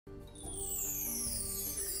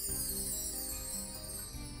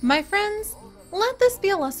My friends, let this be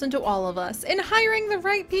a lesson to all of us in hiring the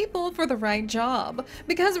right people for the right job.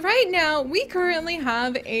 Because right now, we currently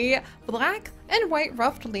have a black and white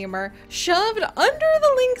ruffed lemur shoved under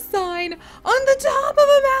the Lynx sign on the top of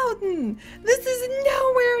a mountain. This is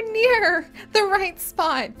nowhere near the right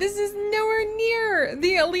spot. This is nowhere near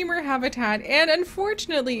the lemur habitat. And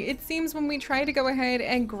unfortunately, it seems when we try to go ahead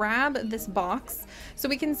and grab this box, so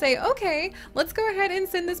we can say, okay, let's go ahead and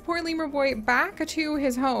send this poor lemur boy back to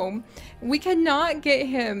his home, we cannot get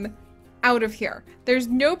him out of here. There's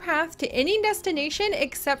no path to any destination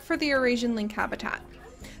except for the Eurasian lynx habitat.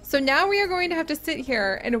 So now we are going to have to sit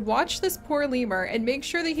here and watch this poor lemur and make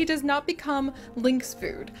sure that he does not become lynx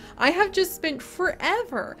food. I have just spent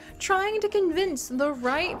forever trying to convince the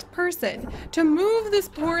right person to move this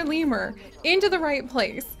poor lemur into the right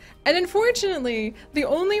place. And unfortunately, the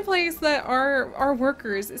only place that our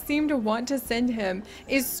workers seem to want to send him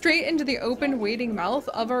is straight into the open waiting mouth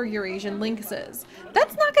of our Eurasian lynxes.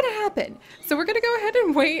 That's not going to happen. So we're going to go ahead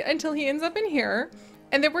and wait until he ends up in here.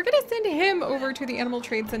 And then we're going to send him over to the Animal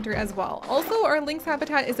Trade Center as well. Also, our lynx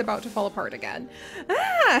habitat is about to fall apart again.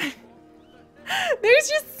 Ah! There's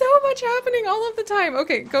just so much happening all of the time.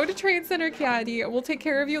 Okay, go to Trade Center, Caddy. We'll take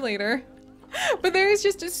care of you later. But there is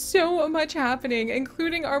just so much happening,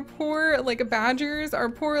 including our poor, like, badgers, our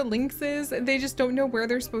poor lynxes. They just don't know where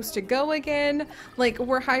they're supposed to go again. Like,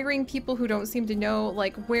 we're hiring people who don't seem to know,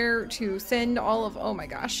 like, where to send all of... Oh my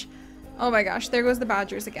gosh. Oh my gosh, there goes the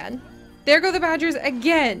badgers again. There go the badgers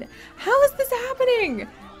again. How is this happening?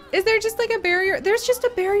 Is there just like a barrier? There's just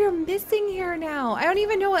a barrier missing here now. I don't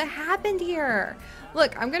even know what happened here.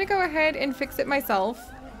 Look, I'm gonna go ahead and fix it myself.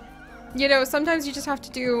 You know, sometimes you just have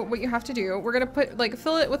to do what you have to do. We're gonna put, like,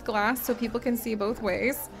 fill it with glass so people can see both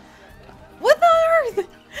ways. What the earth?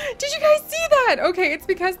 Did you guys see that? Okay, it's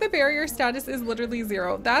because the barrier status is literally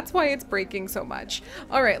 0. That's why it's breaking so much.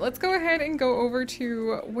 All right, let's go ahead and go over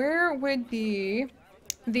to where would be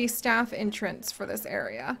the staff entrance for this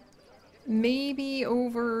area. Maybe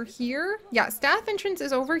over here? Yeah, staff entrance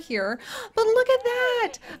is over here. But look at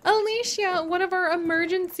that! Alicia, one of our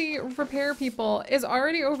emergency repair people, is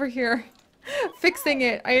already over here fixing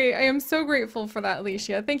it. I am so grateful for that,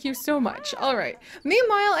 Alicia. Thank you so much. All right.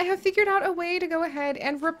 Meanwhile, I have figured out a way to go ahead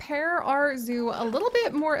and repair our zoo a little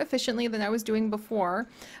bit more efficiently than I was doing before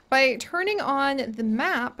by turning on the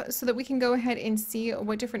map so that we can go ahead and see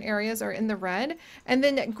what different areas are in the red, and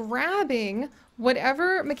then grabbing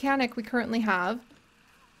whatever mechanic we currently have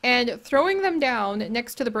and throwing them down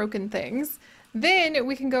next to the broken things. Then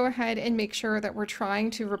we can go ahead and make sure that we're trying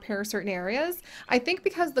to repair certain areas. I think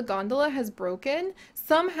because the gondola has broken,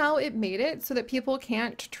 somehow it made it so that people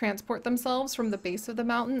can't transport themselves from the base of the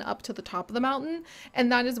mountain up to the top of the mountain. And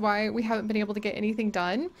that is why we haven't been able to get anything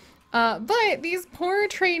done. But these poor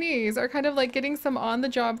trainees are kind of like getting some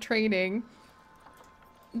on-the-job training.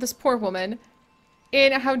 This poor woman.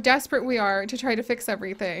 In how desperate we are to try to fix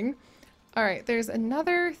everything. All right, there's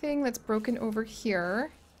another thing that's broken over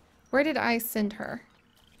here. Where did I send her?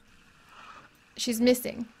 She's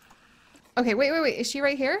missing. Okay, wait. Is she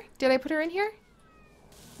right here? Did I put her in here?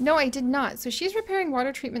 No, I did not. So she's repairing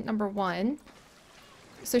water treatment number 1.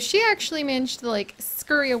 So she actually managed to, like,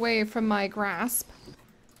 scurry away from my grasp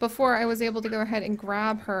before I was able to go ahead and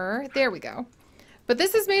grab her. There we go. But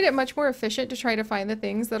this has made it much more efficient to try to find the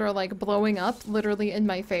things that are, like, blowing up literally in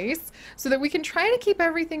my face so that we can try to keep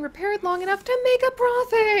everything repaired long enough to make a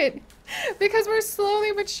profit. Because we're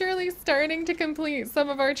slowly but surely starting to complete some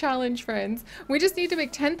of our challenge, friends. We just need to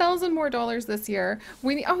make $10,000 more this year.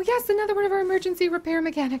 Oh yes, another one of our emergency repair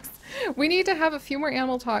mechanics. We need to have a few more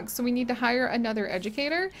animal talks, so we need to hire another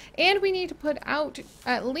educator, and we need to put out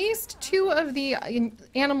at least 2 of the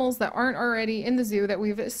animals that aren't already in the zoo that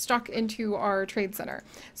we've stuck into our trade center.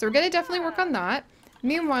 So we're gonna definitely work on that.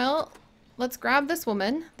 Meanwhile, let's grab this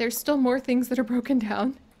woman. There's still more things that are broken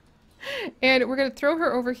down. And we're gonna throw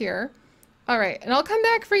her over here. All right, and I'll come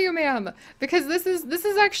back for you, ma'am, because this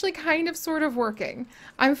is actually kind of sort of working.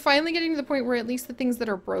 I'm finally getting to the point where at least the things that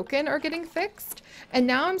are broken are getting fixed. And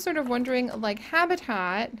now I'm sort of wondering, like,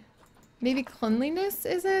 habitat, maybe cleanliness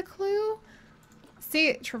is a clue?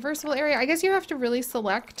 See, traversable area. I guess you have to really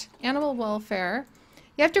select animal welfare.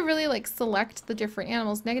 You have to really, like, select the different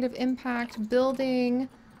animals. Negative impact, building.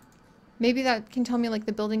 Maybe that can tell me, like,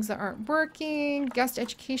 the buildings that aren't working, guest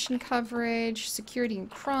education coverage, security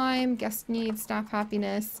and crime, guest needs, staff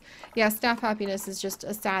happiness. Yeah, staff happiness is just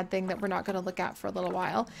a sad thing that we're not going to look at for a little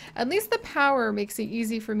while. At least the power makes it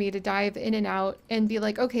easy for me to dive in and out and be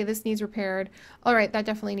like, okay, this needs repaired. All right, that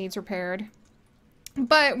definitely needs repaired.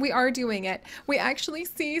 But we are doing it. We actually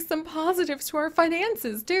see some positives to our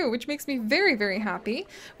finances too, which makes me very, very happy.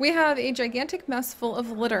 We have a gigantic mess full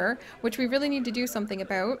of litter, which we really need to do something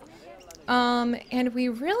about. And we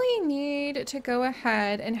really need to go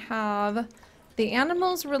ahead and have the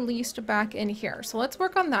animals released back in here. So let's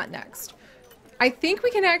work on that next. I think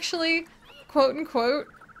we can actually, quote unquote,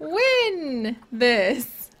 win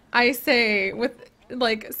this, I say, with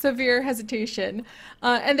like severe hesitation.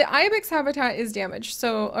 And the ibex habitat is damaged.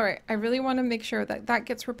 So, all right, I really want to make sure that that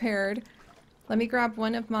gets repaired. Let me grab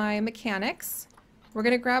one of my mechanics. We're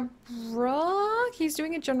going to grab Brock. He's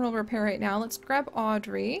doing a general repair right now. Let's grab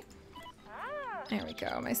Audrey. There we go.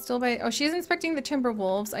 Am I still by... Oh, she's inspecting the timber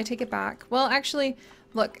wolves. I take it back. Well, actually,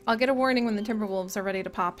 look, I'll get a warning when the timber wolves are ready to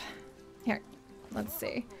pop. Here, let's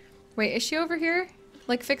see. Wait, is she over here?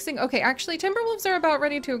 Like fixing... Okay, actually, timber wolves are about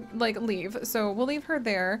ready to, like, leave. So we'll leave her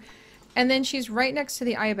there. And then she's right next to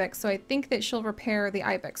the ibex. So I think that she'll repair the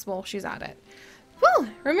ibex while she's at it. Whew!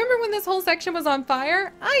 Remember when this whole section was on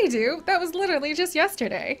fire? I do. That was literally just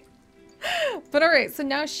yesterday. But alright, so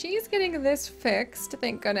now she's getting this fixed.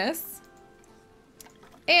 Thank goodness.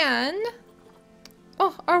 And,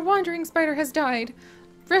 oh, our wandering spider has died.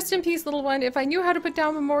 Rest in peace, little one. If I knew how to put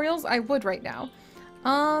down memorials, I would right now.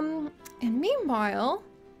 And meanwhile,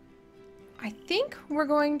 I think we're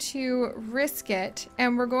going to risk it,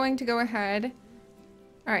 and we're going to go ahead.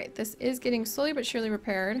 All right, this is getting slowly but surely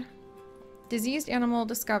repaired. Diseased animal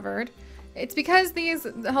discovered. It's because these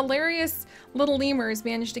hilarious little lemurs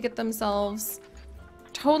managed to get themselves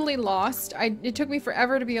totally lost. It took me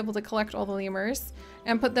forever to be able to collect all the lemurs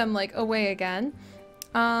and put them like away again.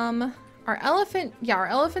 Our elephant, yeah, our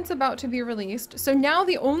elephant's about to be released. So now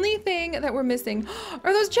the only thing that we're missing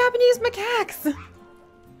are those Japanese macaques.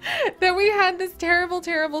 That we had this terrible,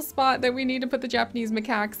 terrible spot that we need to put the Japanese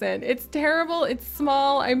macaques in. It's terrible, it's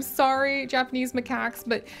small, I'm sorry, Japanese macaques,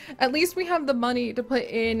 but at least we have the money to put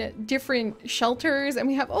in different shelters, and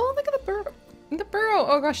we have, oh, look at the burrow.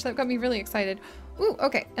 Oh gosh, that got me really excited. Ooh,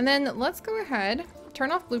 okay, and then let's go ahead,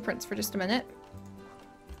 turn off blueprints for just a minute.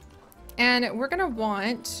 And we're gonna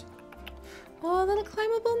want, oh, a little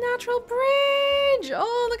climbable natural bridge.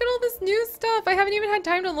 Oh, look at all this new stuff. I haven't even had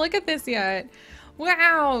time to look at this yet.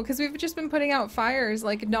 Wow, because we've just been putting out fires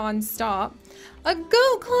like non-stop. A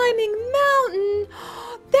goat climbing mountain!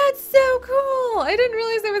 That's so cool! I didn't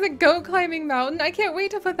realize there was a goat climbing mountain. I can't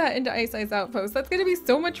wait to put that into Ice Ice Outpost. That's gonna be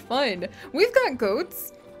so much fun. We've got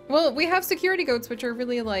goats. Well, we have security goats, which are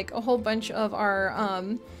really like a whole bunch of our,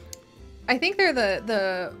 I think they're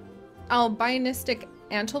the albinistic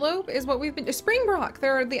antelope is what we've been, springbok.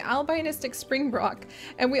 They're the albinistic springbok.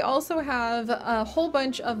 And we also have a whole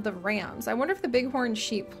bunch of the rams. I wonder if the bighorn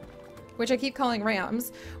sheep, which I keep calling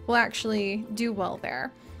rams, will actually do well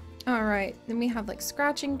there. All right, then we have like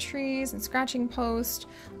scratching trees and scratching post.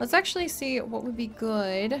 Let's actually see what would be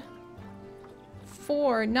good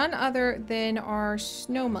for none other than our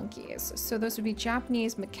snow monkeys. So those would be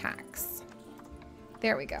Japanese macaques.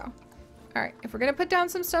 There we go. All right, if we're gonna put down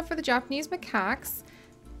some stuff for the Japanese macaques,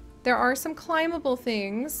 there are some climbable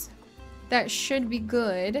things that should be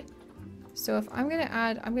good. So if I'm gonna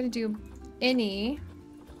add, I'm gonna do any,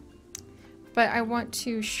 but I want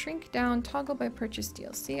to shrink down, toggle by purchase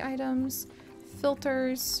DLC items,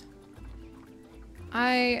 filters.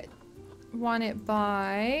 I want it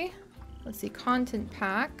by, let's see, content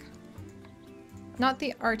pack. Not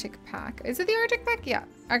the Arctic pack. Is it the Arctic pack? Yeah,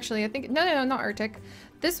 actually, I think, no, not Arctic.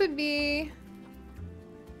 This would be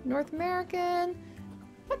North American.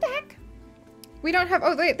 What the heck? We don't have,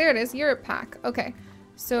 oh wait, there it is, Europe pack. Okay,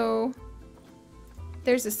 so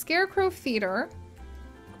there's a scarecrow feeder,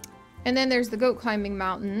 and then there's the goat climbing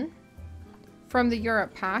mountain from the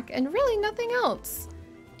Europe pack, and really nothing else.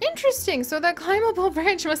 Interesting, so that climbable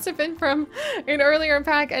bridge must have been from an earlier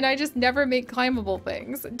pack, and I just never make climbable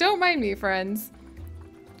things. Don't mind me, friends.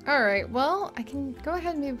 All right, well, I can go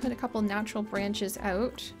ahead and maybe put a couple natural branches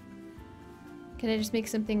out. Can I just make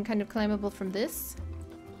something kind of climbable from this?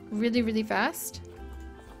 Really, really fast?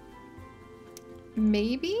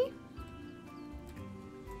 Maybe?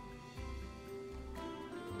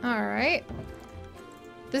 All right.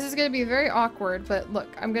 This is gonna be very awkward, but look,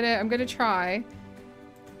 I'm gonna try,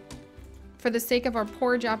 for the sake of our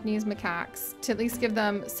poor Japanese macaques, to at least give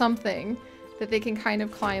them something that they can kind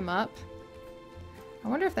of climb up. I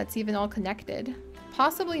wonder if that's even all connected.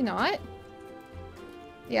 Possibly not.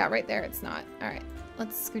 Yeah, right there it's not. All right,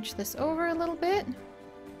 let's scooch this over a little bit.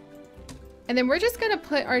 And then we're just gonna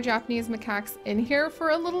put our Japanese macaques in here for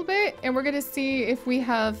a little bit, and we're gonna see if we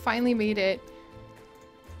have finally made it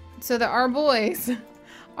so that our boys,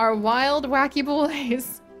 our wild, wacky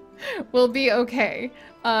boys, will be okay.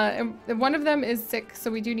 And one of them is sick,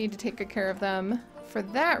 so we do need to take good care of them for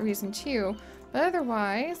that reason too. But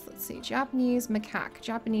otherwise, let's see, Japanese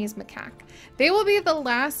macaque. They will be the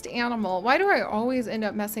last animal. Why do I always end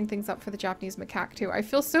up messing things up for the Japanese macaque too? I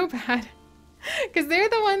feel so bad. Because they're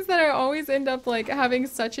the ones that I always end up like having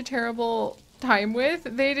such a terrible time with.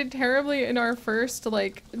 They did terribly in our first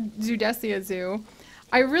like Zoodesia zoo.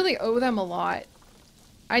 I really owe them a lot.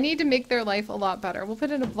 I need to make their life a lot better. We'll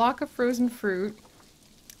put in a block of frozen fruit.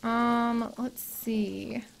 Let's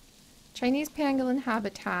see. Chinese pangolin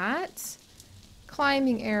habitat.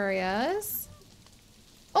 Climbing areas.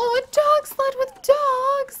 Oh, a dog sled with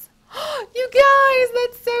dogs! You guys,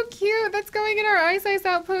 that's so cute! That's going in our Ice Ice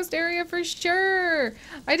Outpost area for sure!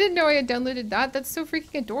 I didn't know I had downloaded that. That's so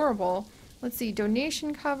freaking adorable. Let's see,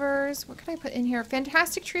 donation covers. What could I put in here?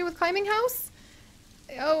 Fantastic tree with climbing house?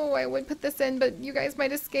 Oh, I would put this in, but you guys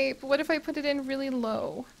might escape. What if I put it in really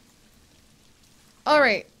low?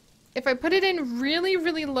 Alright, if I put it in really,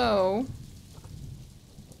 really low,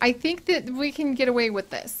 I think that we can get away with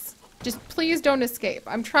this. Just please don't escape.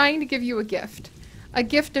 I'm trying to give you a gift. A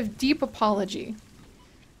gift of deep apology.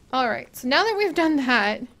 Alright, so now that we've done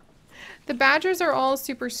that, the badgers are all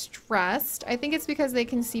super stressed. I think it's because they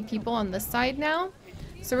can see people on this side now.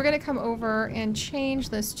 So we're going to come over and change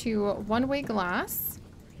this to one-way glass.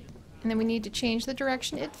 And then we need to change the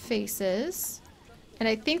direction it faces. And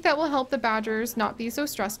I think that will help the badgers not be so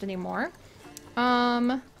stressed anymore.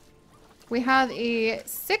 We have a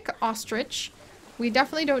sick ostrich. We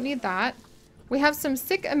definitely don't need that. We have some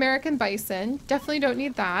sick American bison. Definitely don't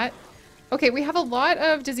need that. Okay, we have a lot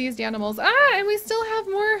of diseased animals. Ah, and we still have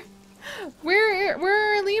more. Where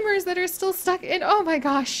are our lemurs that are still stuck in? Oh my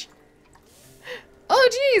gosh. Oh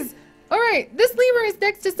geez. All right, this lemur is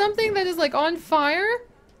next to something that is like on fire.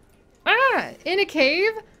 Ah, in a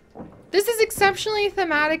cave. This is exceptionally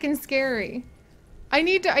thematic and scary. I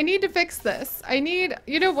need to fix this.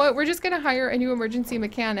 You know what? We're just gonna hire a new emergency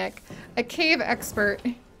mechanic, a cave expert.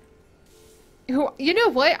 Who, you know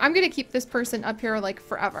what? I'm gonna keep this person up here like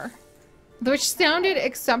forever. Which sounded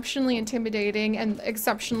exceptionally intimidating and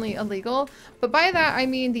exceptionally illegal, but by that I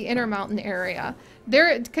mean the Intermountain area.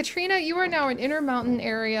 Katrina, you are now an Intermountain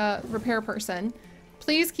area repair person.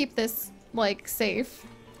 Please keep this like safe.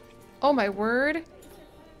 Oh my word.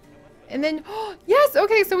 And then, oh, yes,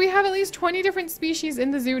 okay, so we have at least 20 different species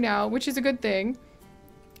in the zoo now, which is a good thing.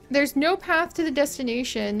 There's no path to the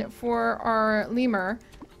destination for our lemur.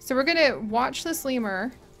 So we're gonna watch this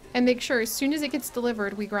lemur and make sure as soon as it gets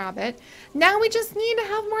delivered, we grab it. Now we just need to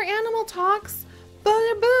have more animal talks.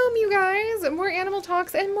 Bada boom, you guys. More animal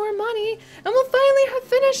talks and more money. And we'll finally have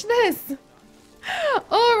finished this.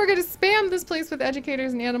 Oh, we're gonna spam this place with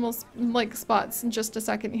educators and animals like spots in just a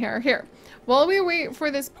second here. Here, while we wait for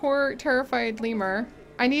this poor terrified lemur,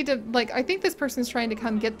 I need to I think this person's trying to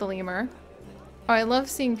come get the lemur. Oh, I love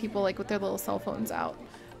seeing people like with their little cell phones out.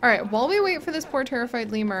 All right, while we wait for this poor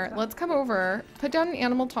terrified lemur, let's come over, put down an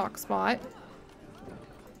animal talk spot.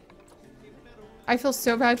 I feel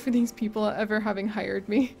so bad for these people ever having hired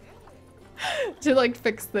me to like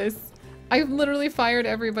fix this. I've literally fired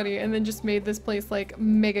everybody and then just made this place like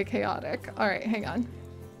mega chaotic. All right, hang on.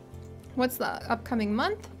 What's the upcoming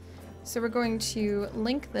month? So we're going to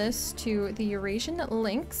link this to the Eurasian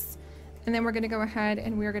Lynx. And then we're going to go ahead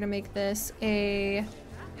and we're going to make this a,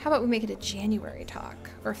 how about we make it a January talk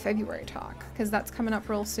or February talk? Because that's coming up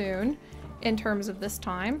real soon in terms of this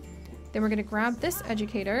time. Then we're going to grab this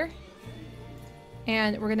educator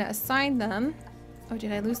and we're going to assign them. Oh,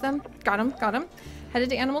 did I lose them? Got them, got them. Headed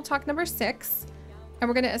to animal talk number 6. And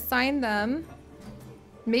we're going to assign them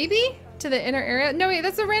maybe to the inner area. No, wait,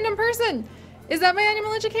 that's a random person. Is that my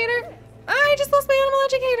animal educator? Ah, I just lost my animal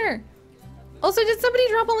educator. Also, did somebody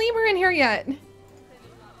drop a lemur in here yet?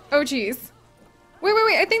 Oh, geez. Wait, wait,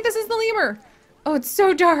 wait. I think this is the lemur. Oh, it's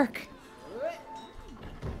so dark.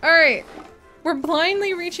 All right. We're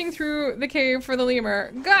blindly reaching through the cave for the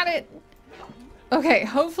lemur. Got it. Okay,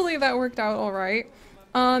 hopefully that worked out all right.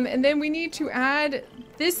 And then we need to add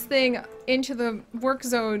this thing into the work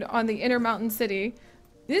zone on the Intermountain City.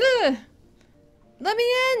 Ugh! Let me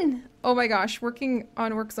in! Oh my gosh, working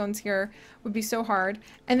on work zones here would be so hard.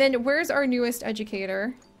 And then where's our newest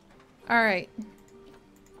educator? Alright.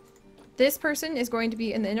 This person is going to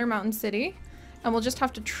be in the Intermountain City, and we'll just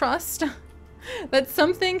have to trust that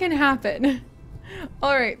something can happen.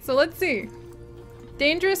 Alright, so let's see.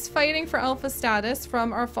 Dangerous fighting for alpha status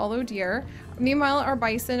from our fallow deer. Meanwhile, our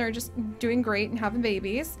bison are just doing great and having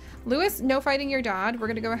babies. Lewis, no fighting your dad. We're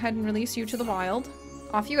gonna go ahead and release you to the wild.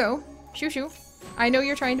 Off you go. Shoo shoo. I know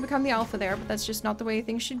you're trying to become the alpha there, but that's just not the way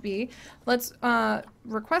things should be. Let's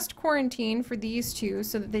request quarantine for these two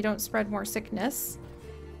so that they don't spread more sickness.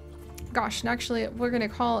 Gosh, and actually we're gonna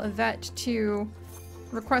call a vet to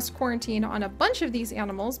request quarantine on a bunch of these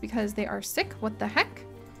animals because they are sick. What the heck?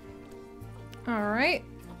 Alright.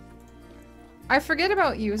 I forget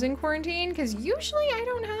about using quarantine because usually I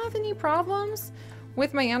don't have any problems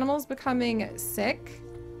with my animals becoming sick.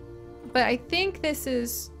 But I think this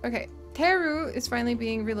is... Okay, Teru is finally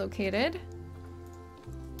being relocated.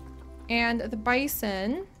 And the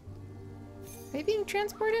bison... Are they being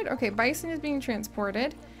transported? Okay, bison is being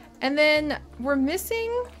transported. And then we're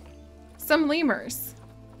missing some lemurs.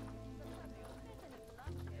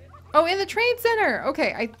 Oh, in the trade center!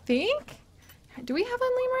 Okay, I think... Do we have a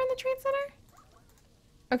lemur in the trade center?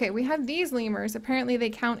 Okay, we have these lemurs. Apparently they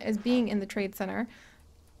count as being in the trade center.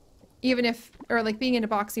 Even if... Or like being in a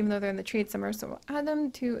box even though they're in the trade center. So we'll add them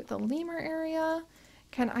to the lemur area.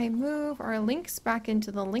 Can I move our lynx back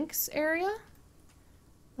into the lynx area?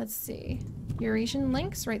 Let's see. Eurasian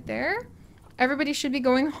lynx right there. Everybody should be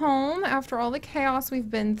going home after all the chaos we've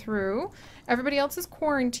been through. Everybody else is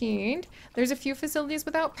quarantined. There's a few facilities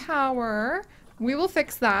without power. We will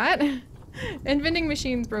fix that. And vending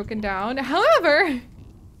machines broken down. However,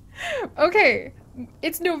 okay,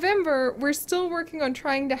 it's November. We're still working on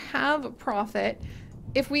trying to have a profit.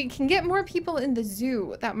 If we can get more people in the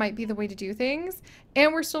zoo, that might be the way to do things.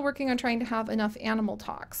 And we're still working on trying to have enough animal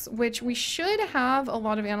talks, which we should have a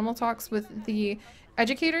lot of animal talks with the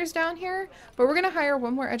educators down here. But we're going to hire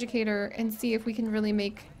one more educator and see if we can really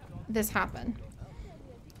make this happen.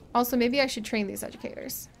 Also, maybe I should train these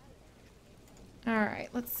educators. All right,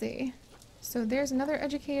 let's see. So there's another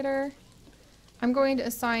educator. I'm going to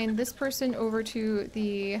assign this person over to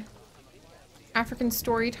the African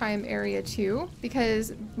Storytime area too,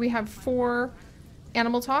 because we have 4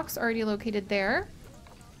 animal talks already located there.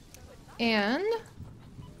 And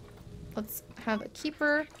let's have a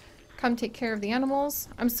keeper come take care of the animals.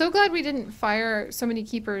 I'm so glad we didn't fire so many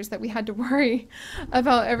keepers that we had to worry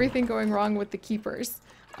about everything going wrong with the keepers.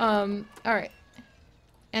 All right.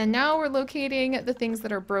 And now we're locating the things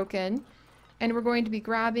that are broken. And we're going to be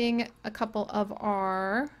grabbing a couple of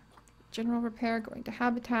our general repair, going to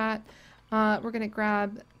habitat. We're going to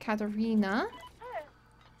grab Katarina.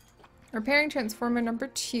 Repairing transformer number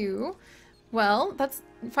 2. Well, that's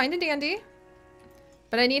fine and dandy.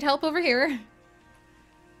 But I need help over here.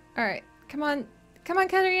 Alright, come on. Come on,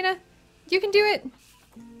 Katarina. You can do it.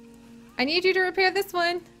 I need you to repair this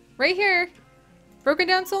one. Right here. Broken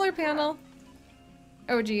down solar panel.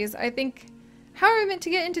 Oh, geez. I think... How are we meant to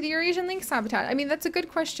get into the Eurasian lynx habitat? I mean, that's a good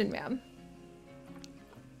question, ma'am.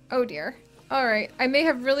 Oh, dear. Alright, I may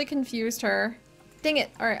have really confused her. Dang it.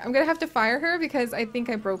 Alright, I'm gonna have to fire her because I think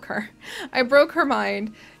I broke her. I broke her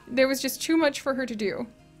mind. There was just too much for her to do.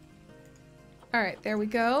 Alright, there we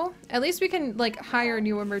go. At least we can, like, hire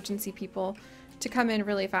new emergency people to come in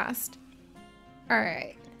really fast.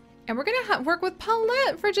 Alright. And we're gonna work with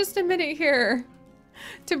Paulette for just a minute here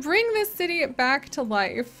to bring this city back to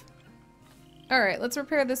life. Alright, let's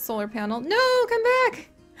repair this solar panel. No, come back!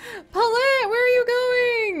 Paulette, where are you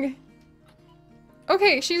going?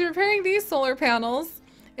 Okay, she's repairing these solar panels.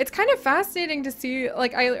 It's kind of fascinating to see,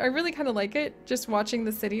 like, I really kind of like it, just watching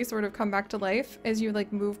the city sort of come back to life as you,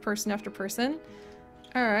 like, move person after person.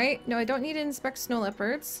 Alright, no, I don't need to inspect snow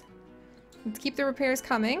leopards. Let's keep the repairs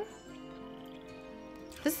coming.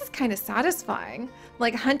 This is kind of satisfying.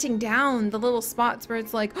 Like, hunting down the little spots where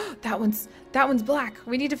it's like, oh, that one's black.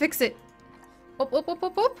 We need to fix it. Oop, oop, oop,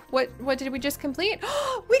 oop, oop. What did we just complete?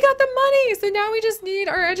 We got the money! So now we just need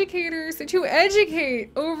our educators to educate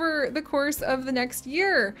over the course of the next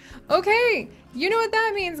year. Okay, you know what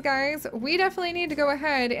that means, guys. We definitely need to go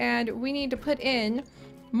ahead and we need to put in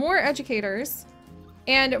more educators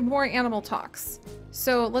and more animal talks.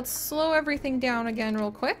 So let's slow everything down again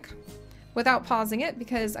real quick without pausing it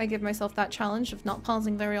because I give myself that challenge of not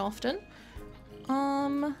pausing very often.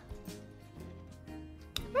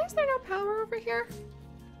 Why is there no power over here?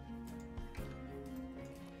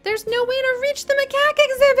 There's no way to reach the macaque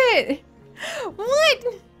exhibit! What?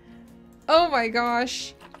 Oh my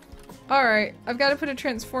gosh. Alright, I've got to put a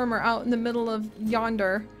transformer out in the middle of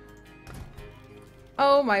yonder.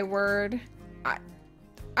 Oh my word.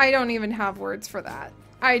 I don't even have words for that.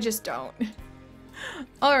 I just don't.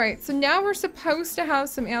 Alright, so now we're supposed to have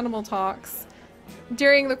some animal talks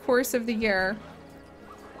during the course of the year.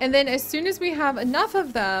 And then as soon as we have enough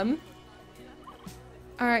of them...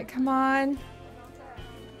 Alright, come on.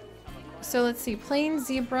 So let's see. Plain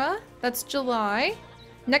zebra. That's July.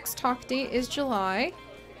 Next talk date is July.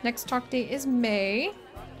 Next talk date is May.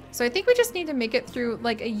 So I think we just need to make it through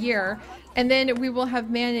like a year. And then we will have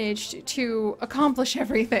managed to accomplish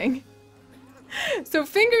everything. So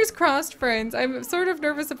fingers crossed, friends. I'm sort of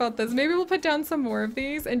nervous about this. Maybe we'll put down some more of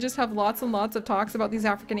these and just have lots and lots of talks about these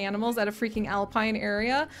African animals at a freaking Alpine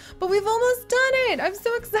area. But we've almost done it! I'm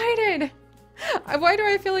so excited! Why do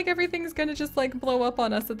I feel like everything's gonna just like blow up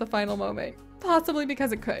on us at the final moment? Possibly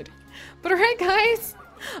because it could. But alright guys,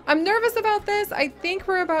 I'm nervous about this. I think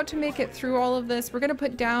we're about to make it through all of this. We're gonna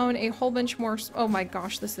put down a whole bunch more. Oh my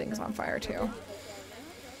gosh, this thing's on fire too.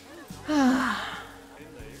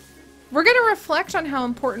 We're going to reflect on how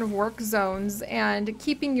important work zones and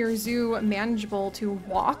keeping your zoo manageable to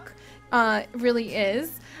walk really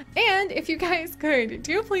is. And if you guys could,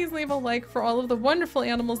 do please leave a like for all of the wonderful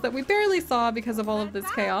animals that we barely saw because of all of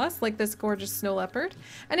this chaos, like this gorgeous snow leopard.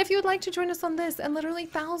 And if you would like to join us on this and literally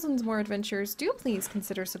thousands more adventures, do please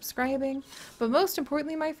consider subscribing. But most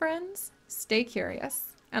importantly, my friends, stay curious.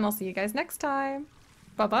 And I'll see you guys next time.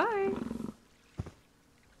 Bye-bye.